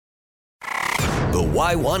The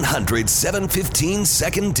Y100 715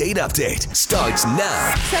 second date update starts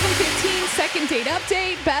now. 7:15 second date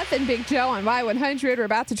update. Beth and Big Joe on Y100. We're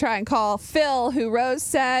about to try and call Phil, who Rose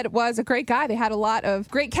said was a great guy. They had a lot of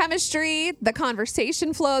great chemistry. The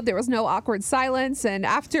conversation flowed. There was no awkward silence. And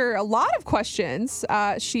after a lot of questions,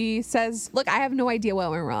 she says, look, I have no idea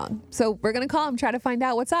what went wrong. So we're going to call him, try to find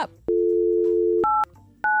out what's up.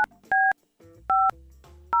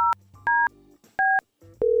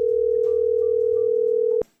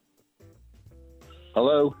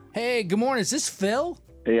 Hello. Hey, good morning. Is this Phil?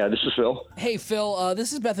 Yeah, this is Phil. Hey, Phil.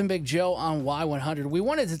 This is Beth and Big Joe on Y100. We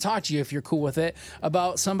wanted to talk to you, if you're cool with it,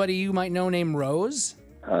 about somebody you might know named Rose.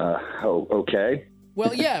 Okay.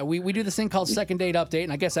 Well, yeah, we do this thing called second date update,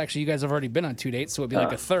 and I guess actually you guys have already been on 2 dates, so it'd be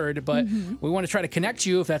like a third, but we want to try to connect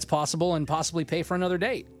you if that's possible and possibly pay for another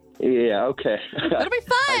date. Yeah, okay. It'll be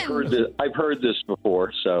fun. I've heard this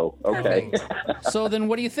before, so okay. So then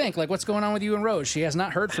what do you think? Like, what's going on with you and Rose? She has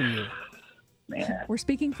not heard from you. Man. We're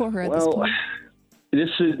speaking for her at this point. This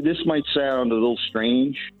might sound a little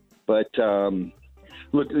strange, but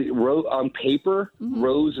look, on paper,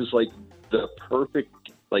 Rose is like the perfect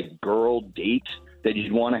girl date that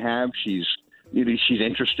you'd want to have. She's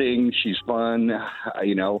interesting, she's fun,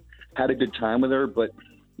 had a good time with her, but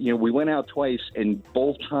we went out twice, and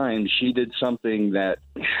both times she did something that,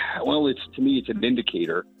 to me, it's an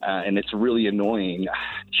indicator, and it's really annoying.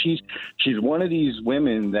 She's one of these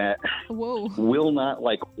women that will not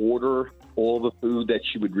order all the food that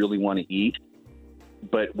she would really want to eat,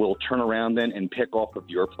 but will turn around then and pick off of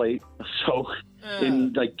your plate. So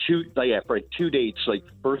in for 2 dates,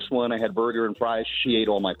 first one I had burger and fries, she ate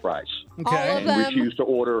all my fries. Okay. All of them. And refused to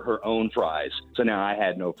order her own fries. So now I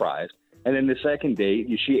had no fries. And then the second date,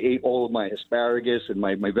 she ate all of my asparagus and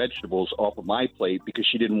my vegetables off of my plate because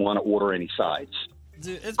she didn't want to order any sides.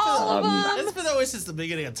 Dude, it's been that way since the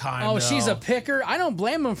beginning of time. Oh, though. She's a picker. I don't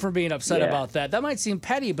blame him for being upset about that. That might seem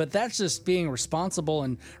petty, but that's just being responsible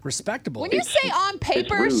and respectable. When you say on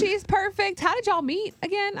paper she's perfect, how did y'all meet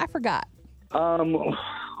again? I forgot.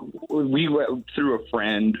 We went through a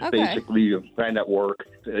friend, basically a friend at work.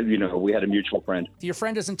 We had a mutual friend. Your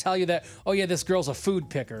friend doesn't tell you that, oh yeah, this girl's a food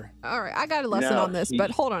picker. All right, I got a lesson on this, but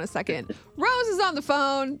hold on a second. Rose is on the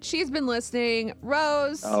phone. She's been listening.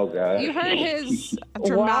 Rose, you heard his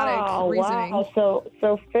dramatic reasoning. Wow,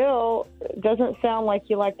 so Phil, doesn't sound like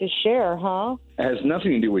you like to share, huh? It has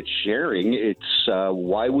nothing to do with sharing. It's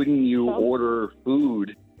why wouldn't you order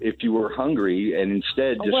food if you were hungry and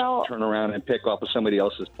instead just turn around and pick off of somebody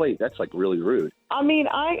else's plate? That's really rude. I mean,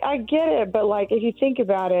 I get it, but if you think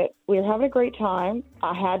about it, we were having a great time.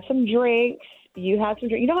 I had some drinks. You had some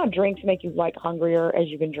drinks. You know how drinks make you hungrier as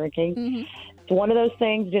you've been drinking? Mm-hmm. It's one of those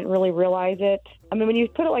things, didn't really realize it. I mean, when you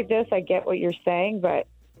put it like this, I get what you're saying, but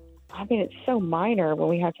I mean, it's so minor when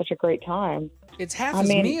we had such a great time. It's half his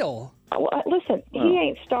meal. Listen, he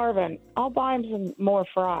ain't starving. I'll buy him some more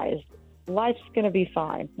fries. Life's going to be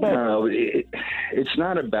fine. But no, it's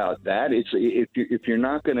not about that. It's if you're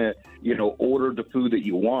not going to, order the food that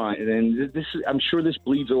you want, then I'm sure this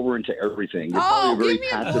bleeds over into everything. Give me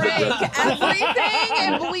a break. Everything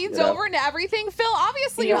it bleeds over into everything. Phil,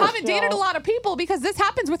 obviously you haven't dated a lot of people because this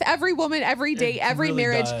happens with every woman, every date, every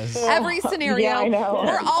marriage, every scenario. Yeah, I know.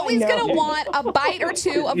 We're always going to want a bite or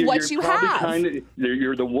two of what you have.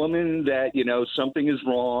 You're the woman that, something is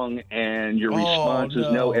wrong and your response is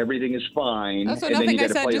no, everything is fine. Oh, so and nothing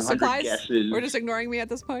then I said just applies? Guesses. We're just ignoring me at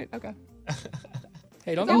this point? Okay.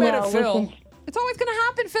 Hey, don't get mad at Phil. It's always going to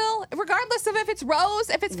happen, Phil, regardless of if it's Rose,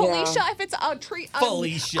 if it's Felicia, if it's Angela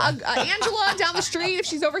down the street, if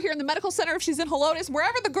she's over here in the medical center, if she's in Helotes,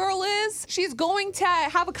 wherever the girl is, she's going to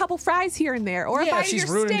have a couple fries here and there. Or if she's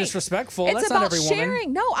rude and disrespectful, it's that's about not every woman.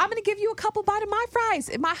 sharing. No, I'm going to give you a couple bite of my fries.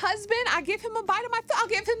 If my husband, I give him a bite of I'll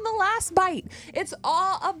give him the last bite. It's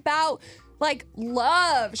all about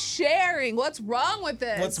love, sharing. What's wrong with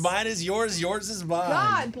this? What's mine is yours. Yours is mine.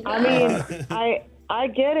 God bless. I mean, I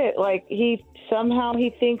get it. He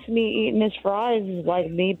thinks me eating his fries is like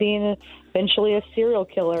me being eventually a serial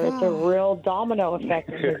killer. It's a real domino effect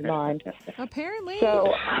in his mind. Apparently.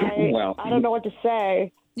 So I don't know what to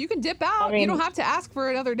say. You can dip out. You don't have to ask for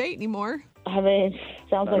another date anymore. I mean,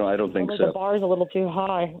 sounds I don't think so. The bar's a little too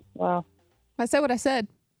high. Wow. I said what I said.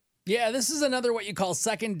 Yeah, this is another what you call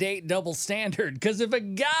second date double standard. Because if a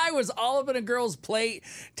guy was all up in a girl's plate,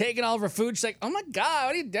 taking all of her food, she's like, oh my God,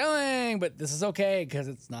 what are you doing? But this is okay because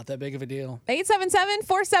it's not that big of a deal.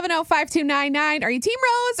 877-470-5299. Are you Team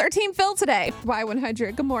Rose or Team Phil today?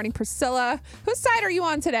 Y100. Good morning, Priscilla. Whose side are you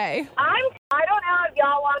on today? I don't know if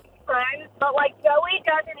y'all want to be friends, but Joey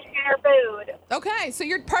doesn't share food. Okay, so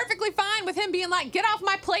you're perfectly fine with him being like, get off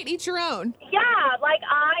my plate, eat your own. Yeah, I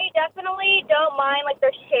definitely don't mind, like,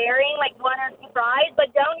 they're sharing, like, 1 or 2 fries,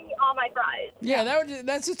 but don't eat all my fries. Yeah,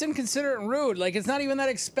 that's just inconsiderate and rude. Like, it's not even that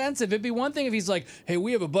expensive. It'd be one thing if he's like, hey,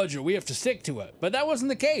 we have a budget. We have to stick to it. But that wasn't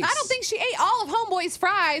the case. I don't think she ate all of Homeboy's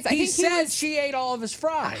fries. He said she ate all of his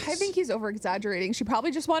fries. I think he's over-exaggerating. She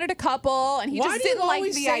probably just wanted a couple, and he Why just do you didn't like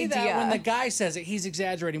always the say idea. that when the guy says it, he's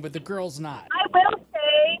exaggerating, but the girl's not? I will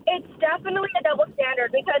say it's definitely a double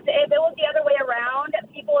standard, because if it was the other way around,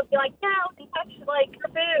 people would be like, yeah, we touch, like, your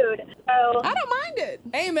food. So I don't mind it.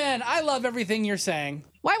 Amen. I love everything you're saying.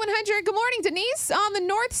 Y100, good morning. Denise on the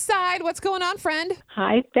north side. What's going on, friend?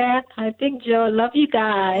 Hi, Beth. Hi, Big Joe. Love you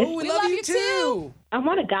guys. Oh, we love you too. I'm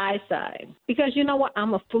on a guy's side because you know what?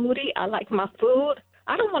 I'm a foodie. I like my food.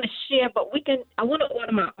 I don't want to share, but I want to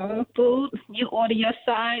order my own food. You order your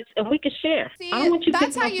sides, and we can share. See, I don't want you that's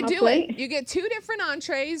picking how off you my do plate. it. You get 2 different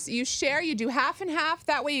entrees. You share. You do half and half.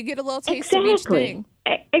 That way you get a little taste of each thing.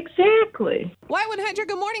 Exactly. Y100,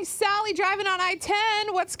 good morning. Sally driving on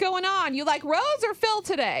I-10. What's going on? You like Rose or Phil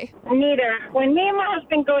today? Neither. When me and my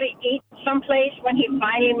husband go to eat someplace, when he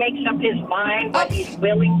finally makes up his mind what he's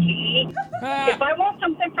willing to eat, if I want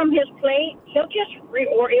something from his plate, he'll just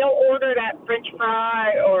he'll order that French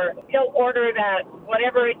fry, or he'll order that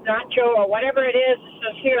whatever nacho or whatever it is.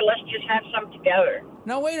 Says, here, let's just have some together.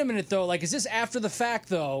 Now, wait a minute, though. Like, is this after the fact,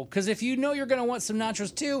 though? Because if you know you're going to want some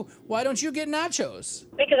nachos, too, why don't you get nachos?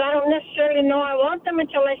 Because I don't necessarily know I want them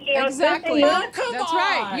until I see how Exactly. good they look. That's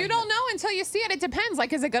right. You don't know until you see it. It depends.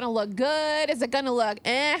 Like, is it going to look good? Is it going to look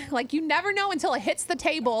Like, you never know until it hits the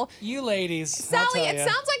table. You ladies. Sally, it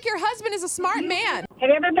sounds like your husband is a smart man. Have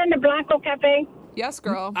you ever been to Blanco Cafe? Yes,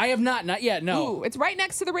 girl. I have not yet, no. Ooh, it's right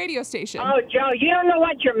next to the radio station. Oh, Joe, you don't know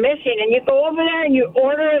what you're missing. And you go over there and you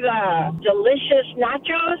order the delicious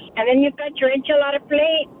nachos, and then you've got your enchilada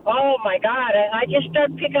plate. Oh, my God. And I just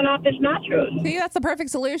start picking off his nachos. See, that's the perfect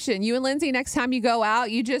solution. You and Lindsay, next time you go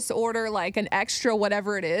out, you just order like an extra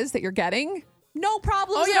whatever it is that you're getting. No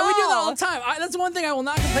problem. Oh, yeah, we do that all the time. That's one thing I will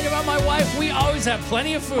not complain about my wife. We always have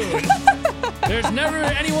plenty of food. There's never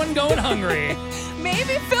anyone going hungry.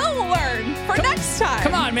 Maybe Phil will learn for next time.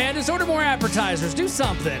 Come on, man. Just order more appetizers. Do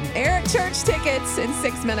something. Eric Church tickets in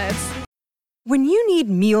 6 minutes. When you need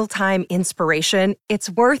mealtime inspiration,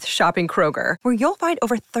 it's worth shopping Kroger, where you'll find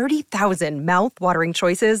over 30,000 mouth-watering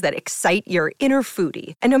choices that excite your inner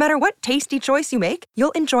foodie. And no matter what tasty choice you make,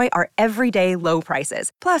 you'll enjoy our everyday low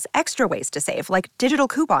prices, plus extra ways to save, like digital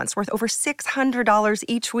coupons worth over $600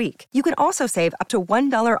 each week. You can also save up to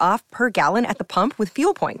 $1 off per gallon at the pump with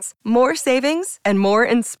fuel points. More savings and more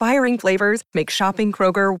inspiring flavors make shopping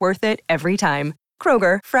Kroger worth it every time.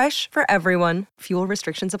 Kroger, fresh for everyone. Fuel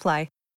restrictions apply.